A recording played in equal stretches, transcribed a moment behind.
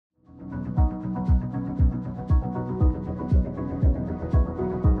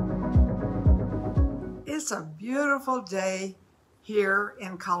It's a beautiful day here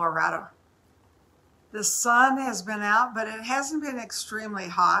in Colorado. The sun has been out, but it hasn't been extremely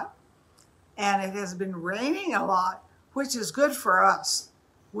hot, and it has been raining a lot, which is good for us.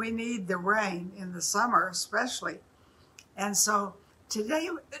 We need the rain in the summer especially. And so today,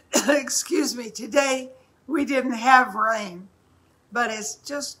 today we didn't have rain, but it's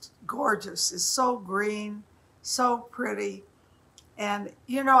just gorgeous. It's so green, so pretty. And,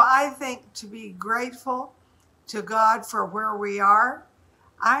 you know, I think to be grateful to God for where we are,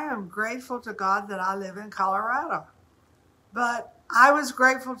 I am grateful to God that I live in Colorado. But I was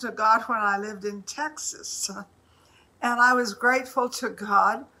grateful to God when I lived in Texas. And I was grateful to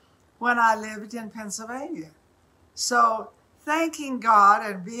God when I lived in Pennsylvania. So thanking God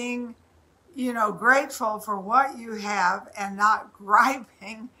and being, grateful for what you have and not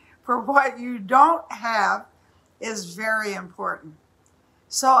griping for what you don't have is very important.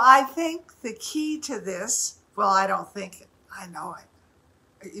 So I think the key to this, well, I don't think it, I know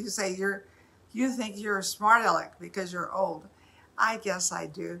it. You say you think you're a smart aleck because you're old. I guess I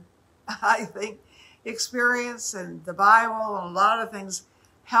do. I think experience and the Bible and a lot of things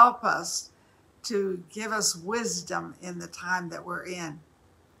help us to give us wisdom in the time that we're in.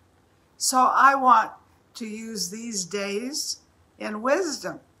 So I want to use these days in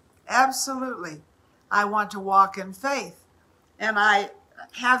wisdom. Absolutely. I want to walk in faith. And I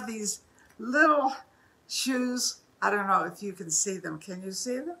have these little shoes. I don't know if you can see them. Can you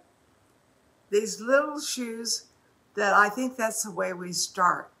see them? These little shoes that I think that's the way we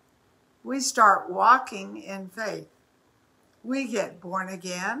start. We start walking in faith. We get born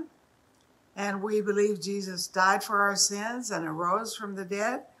again, and we believe Jesus died for our sins and arose from the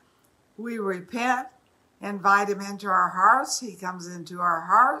dead. We repent, invite him into our hearts. He comes into our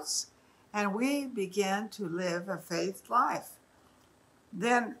hearts, and we begin to live a faith life.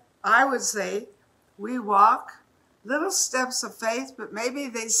 Then I would say we walk little steps of faith, but maybe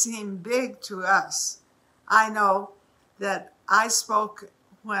they seem big to us. I know that I spoke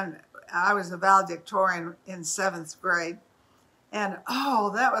when I was a valedictorian in 7th grade, and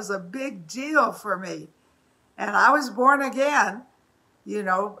that was a big deal for me. And I was born again,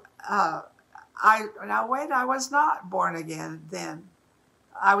 I was not born again then.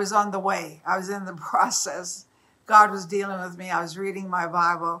 I was on the way. I was in the process. God was dealing with me. I was reading my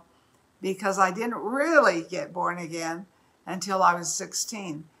Bible because I didn't really get born again until I was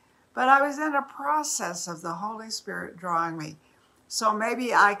 16. But I was in a process of the Holy Spirit drawing me. So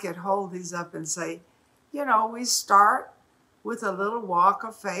maybe I could hold these up and say, we start with a little walk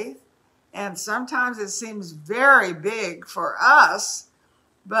of faith. And sometimes it seems very big for us,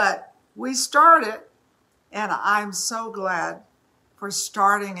 but we start it. And I'm so glad for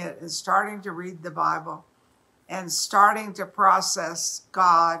starting it and starting to read the Bible and starting to process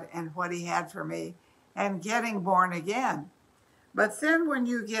God and what he had for me and getting born again. But then when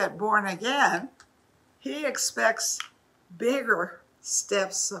you get born again, he expects bigger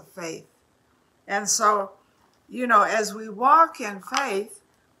steps of faith. And so, as we walk in faith,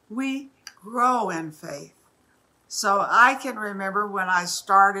 we grow in faith. So I can remember when I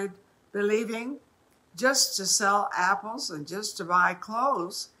started believing just to sell apples and just to buy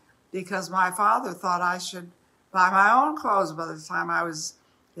clothes because my father thought I should buy my own clothes by the time I was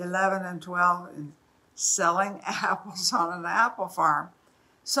 11 and 12 and selling apples on an apple farm.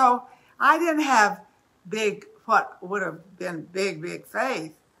 So I didn't have what would have been big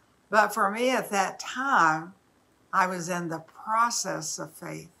faith. But for me at that time, I was in the process of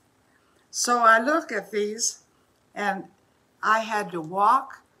faith. So I look at these and I had to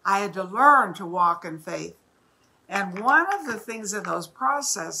learn to walk in faith. And one of the things in those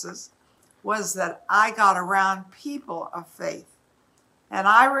processes was that I got around people of faith. And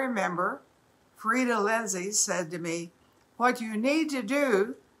I remember Frida Lindsay said to me, what you need to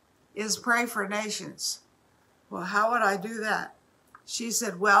do is pray for nations. Well, how would I do that? She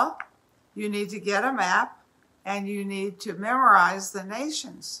said, well, you need to get a map and you need to memorize the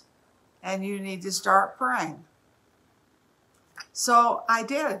nations and you need to start praying. So I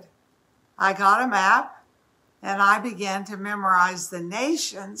did. I got a map and I began to memorize the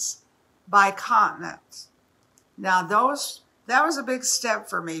nations by continent. Now that was a big step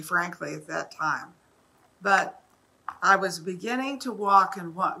for me, frankly, at that time. But I was beginning to walk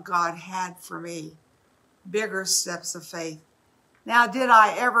in what God had for me, bigger steps of faith. Now, did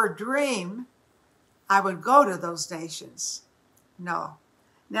I ever dream I would go to those nations? No.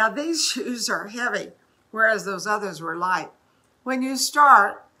 Now, these shoes are heavy, whereas those others were light. When you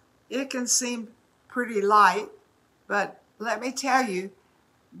start, it can seem pretty light, but let me tell you,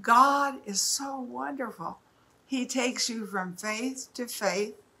 God is so wonderful. He takes you from faith to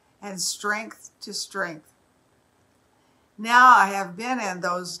faith and strength to strength. Now I have been in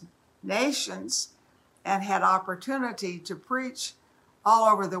those nations and had opportunity to preach all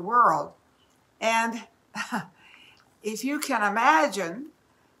over the world. And if you can imagine,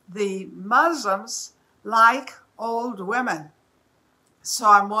 the Muslims like old women. So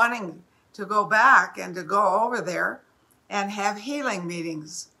I'm wanting to go back and to go over there and have healing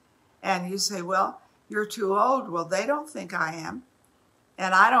meetings. And you say, well, you're too old. Well, they don't think I am.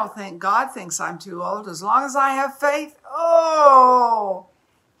 And I don't think God thinks I'm too old. As long as I have faith, oh,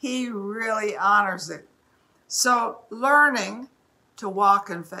 he really honors it. So learning to walk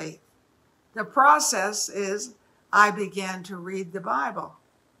in faith. The process is I began to read the Bible.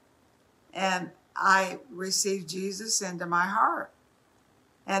 And I received Jesus into my heart.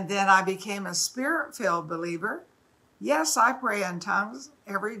 And then I became a spirit-filled believer. Yes, I pray in tongues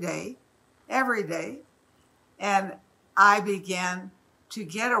every day. And I began to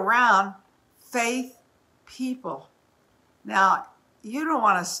get around faith people. Now, you don't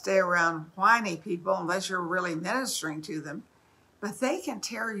want to stay around whiny people unless you're really ministering to them, but they can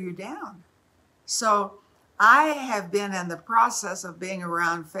tear you down. So I have been in the process of being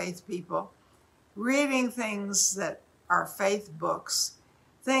around faith people, reading things that are faith books,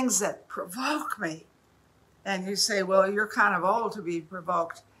 things that provoke me. And you say, well, you're kind of old to be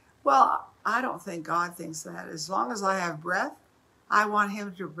provoked. Well, I don't think God thinks that. As long as I have breath, I want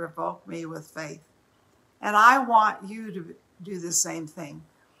him to provoke me with faith. And I want you to do the same thing.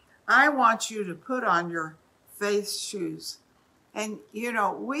 I want you to put on your faith shoes. And, you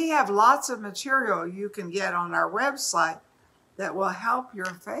know, we have lots of material you can get on our website that will help your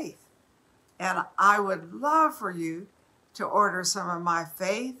faith. And I would love for you to order some of my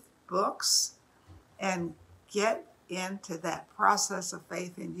faith books and get into that process of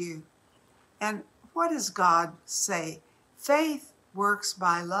faith in you. And what does God say? Faith works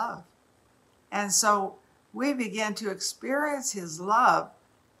by love. And so we begin to experience his love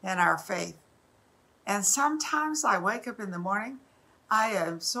in our faith. And sometimes I wake up in the morning, I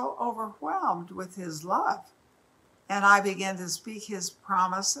am so overwhelmed with his love. And I begin to speak his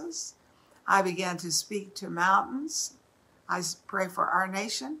promises. I began to speak to mountains. I pray for our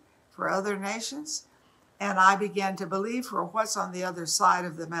nation, for other nations. And I began to believe for what's on the other side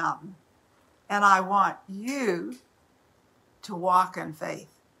of the mountain. And I want you to walk in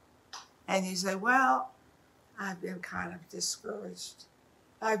faith. And you say, well, I've been kind of discouraged.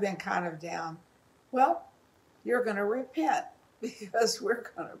 I've been kind of down. Well, you're going to repent because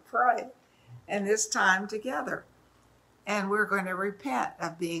we're going to pray in this time together. And we're going to repent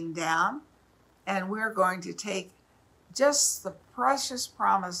of being down. And we're going to take just the precious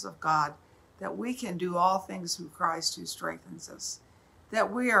promise of God that we can do all things through Christ who strengthens us,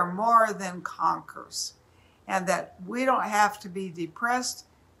 that we are more than conquerors, and that we don't have to be depressed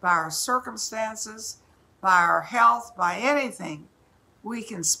by our circumstances, by our health, by anything. We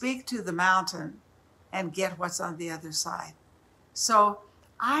can speak to the mountain and get what's on the other side. So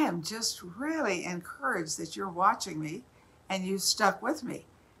I am just really encouraged that you're watching me and you stuck with me,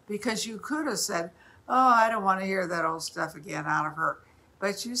 because you could have said, oh, I don't want to hear that old stuff again out of her.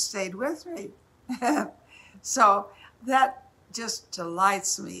 But you stayed with me. So that just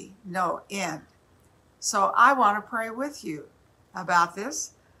delights me no end. So I want to pray with you about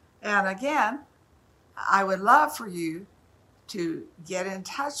this. And again, I would love for you to get in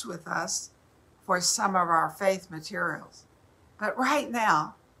touch with us for some of our faith materials. But right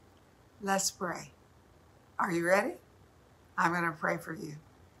now, let's pray. Are you ready? I'm going to pray for you.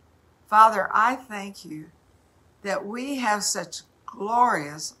 Father, I thank you that we have such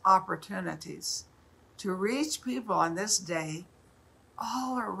glorious opportunities to reach people on this day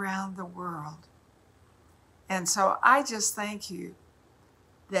all around the world. And so I just thank you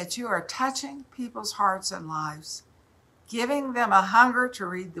that you are touching people's hearts and lives, giving them a hunger to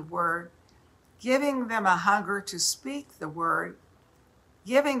read the word, giving them a hunger to speak the word,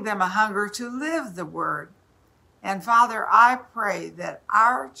 giving them a hunger to live the word. And Father, I pray that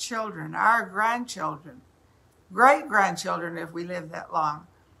our children, our grandchildren, great-grandchildren, if we live that long,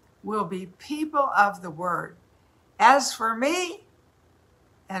 will be people of the word. As for me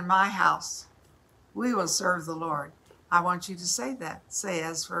and my house, we will serve the Lord. I want you to say that. Say,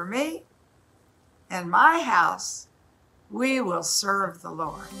 as for me and my house, we will serve the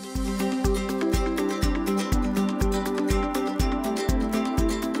Lord.